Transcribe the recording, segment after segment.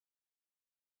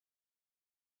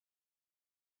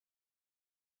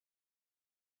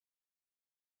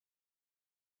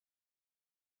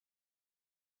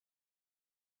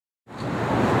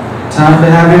time to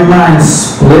have your mind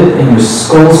split and your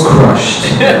skulls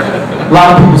crushed. A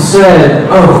lot of people said,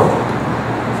 oh,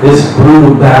 this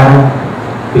brutal battle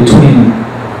between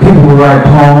people who write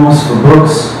poems for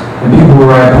books and people who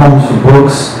write poems for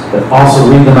books that also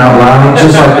read them out loud,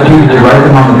 just like the people who write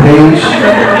them on the page,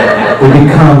 will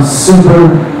become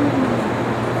super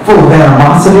full of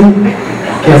animosity.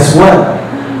 Guess what?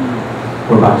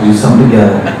 We're about to do something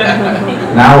together.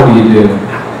 Now what do?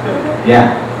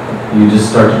 Yeah, you just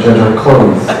start to judge our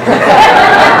clothes.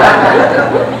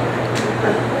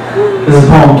 This is a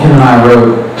poem Kim and I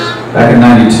wrote back in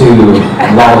 '92,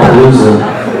 Lollapalooza.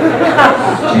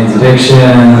 Jane's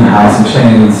Addiction, House in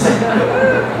Chains,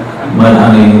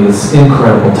 Mudhoney. It was an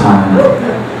incredible time.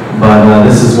 But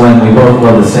this is when we both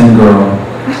love the same girl,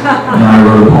 and I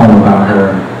wrote a poem about her.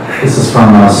 This is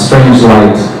from Strange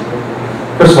Light.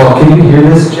 First of all, can you hear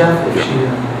this, Jeff? If she,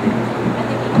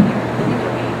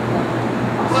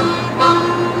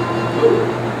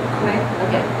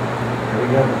 Okay. There we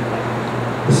go.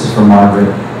 This is from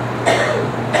Margeret.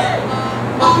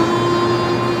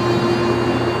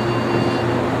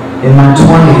 In my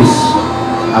 20s,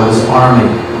 I was Army,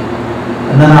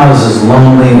 and then I was as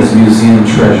lonely as museum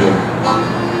treasure.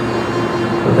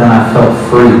 But then I felt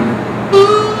free.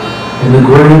 In the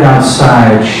grade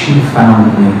outside, she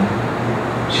found me.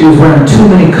 She was wearing too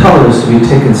many colors to be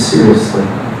taken seriously.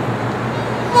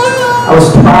 I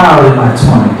was proud in my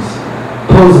 20s,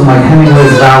 posing like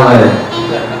Hemingway's valet,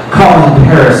 calling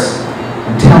Paris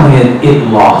and telling it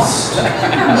lost.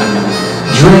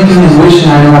 Drinking and wishing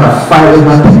I knew how to fight with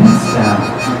my pants down.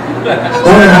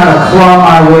 Learning how to claw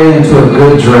my way into a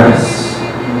good dress,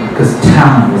 because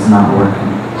talent was not working.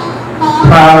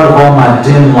 Proud of all my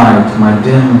dim light, my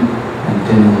dim and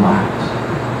dim light.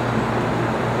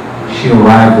 She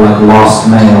arrived like lost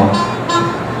mail.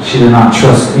 She did not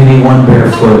trust anyone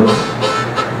barefoot.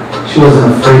 She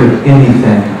wasn't afraid of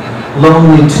anything.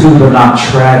 Lonely too, but not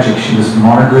tragic. She was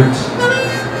Margeret.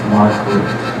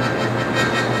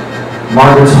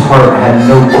 Margaret's heart had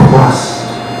no crust.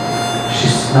 She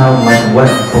smelled like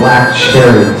wet black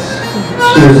cherries.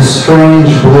 She was a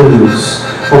strange blues,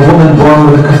 a woman born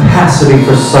with a capacity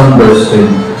for sunbursting.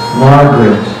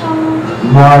 Margeret,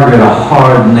 a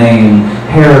hard name,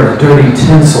 hair of dirty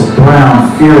tinsel,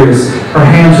 brown, furious. Her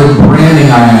hands were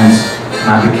branding irons, and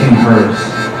I became hers.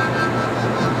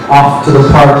 Off to the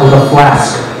park with a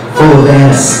flask full of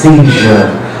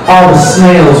anesthesia. All the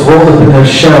snails rolled up in their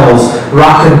shells,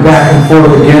 rocking back and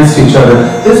forth against each other.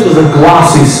 This was a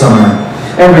glossy summer.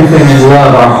 Everything in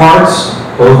love. Our hearts,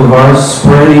 both of ours,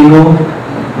 spread eagle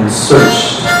and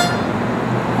searched.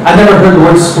 I never heard the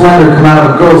word splendor come out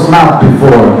of a girl's mouth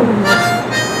before.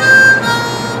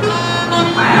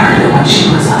 I heard it when she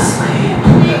was asleep.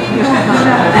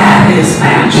 That is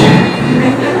magic.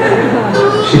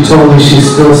 She told me she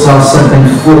still saw something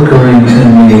flickering in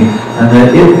me, and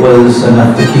that it was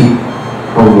enough to keep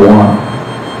her warm.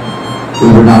 We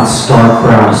were not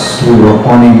star-crossed, we were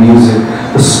horny music,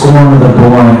 the scorn of the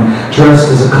boring.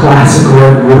 Dressed as a classic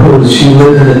red rose, she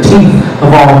lived in the teeth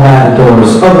of all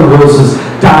matadors. Other roses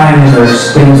dying in their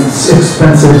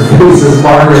expensive faces.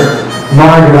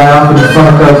 Margeret, I often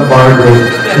fuck up Margeret.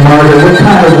 Margeret, what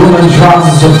kind of woman draws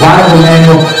a survival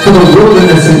manual for the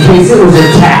wilderness in case it was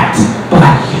attacked by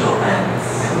humans?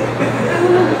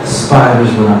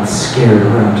 Spiders were not scared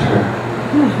around her.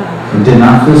 It did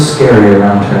not feel scary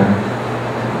around her.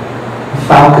 A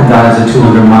falcon dies at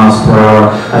 200 miles per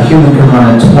hour. A human can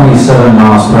run at 27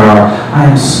 miles per hour. I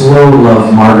am slow,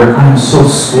 love Margeret. I am so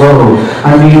slow.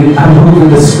 I'm moving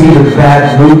the speed of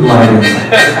bad mood lighting.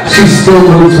 She still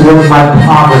moved towards my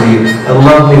poverty and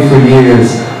loved me for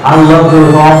years. I loved her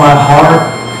with all my heart.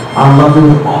 I loved her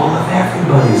with all of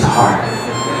everybody's heart.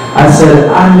 I said,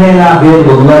 I may not be able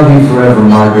to love you forever,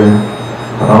 Margeret,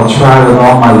 but I'll try with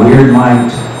all my weird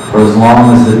might for as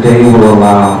long as the day will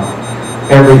allow.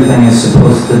 Everything is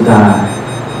supposed to die,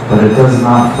 but it does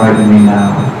not frighten me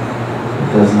now.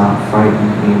 It does not frighten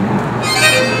me now.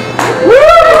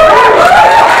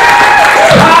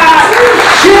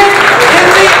 Shit in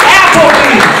the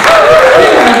Applebee's!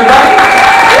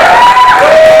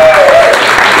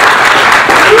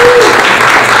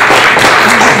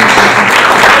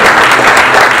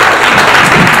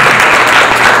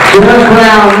 Derrick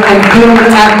Brown and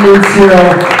Addonizio.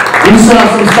 We saw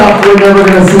some stuff we're never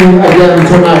going to see again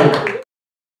tonight.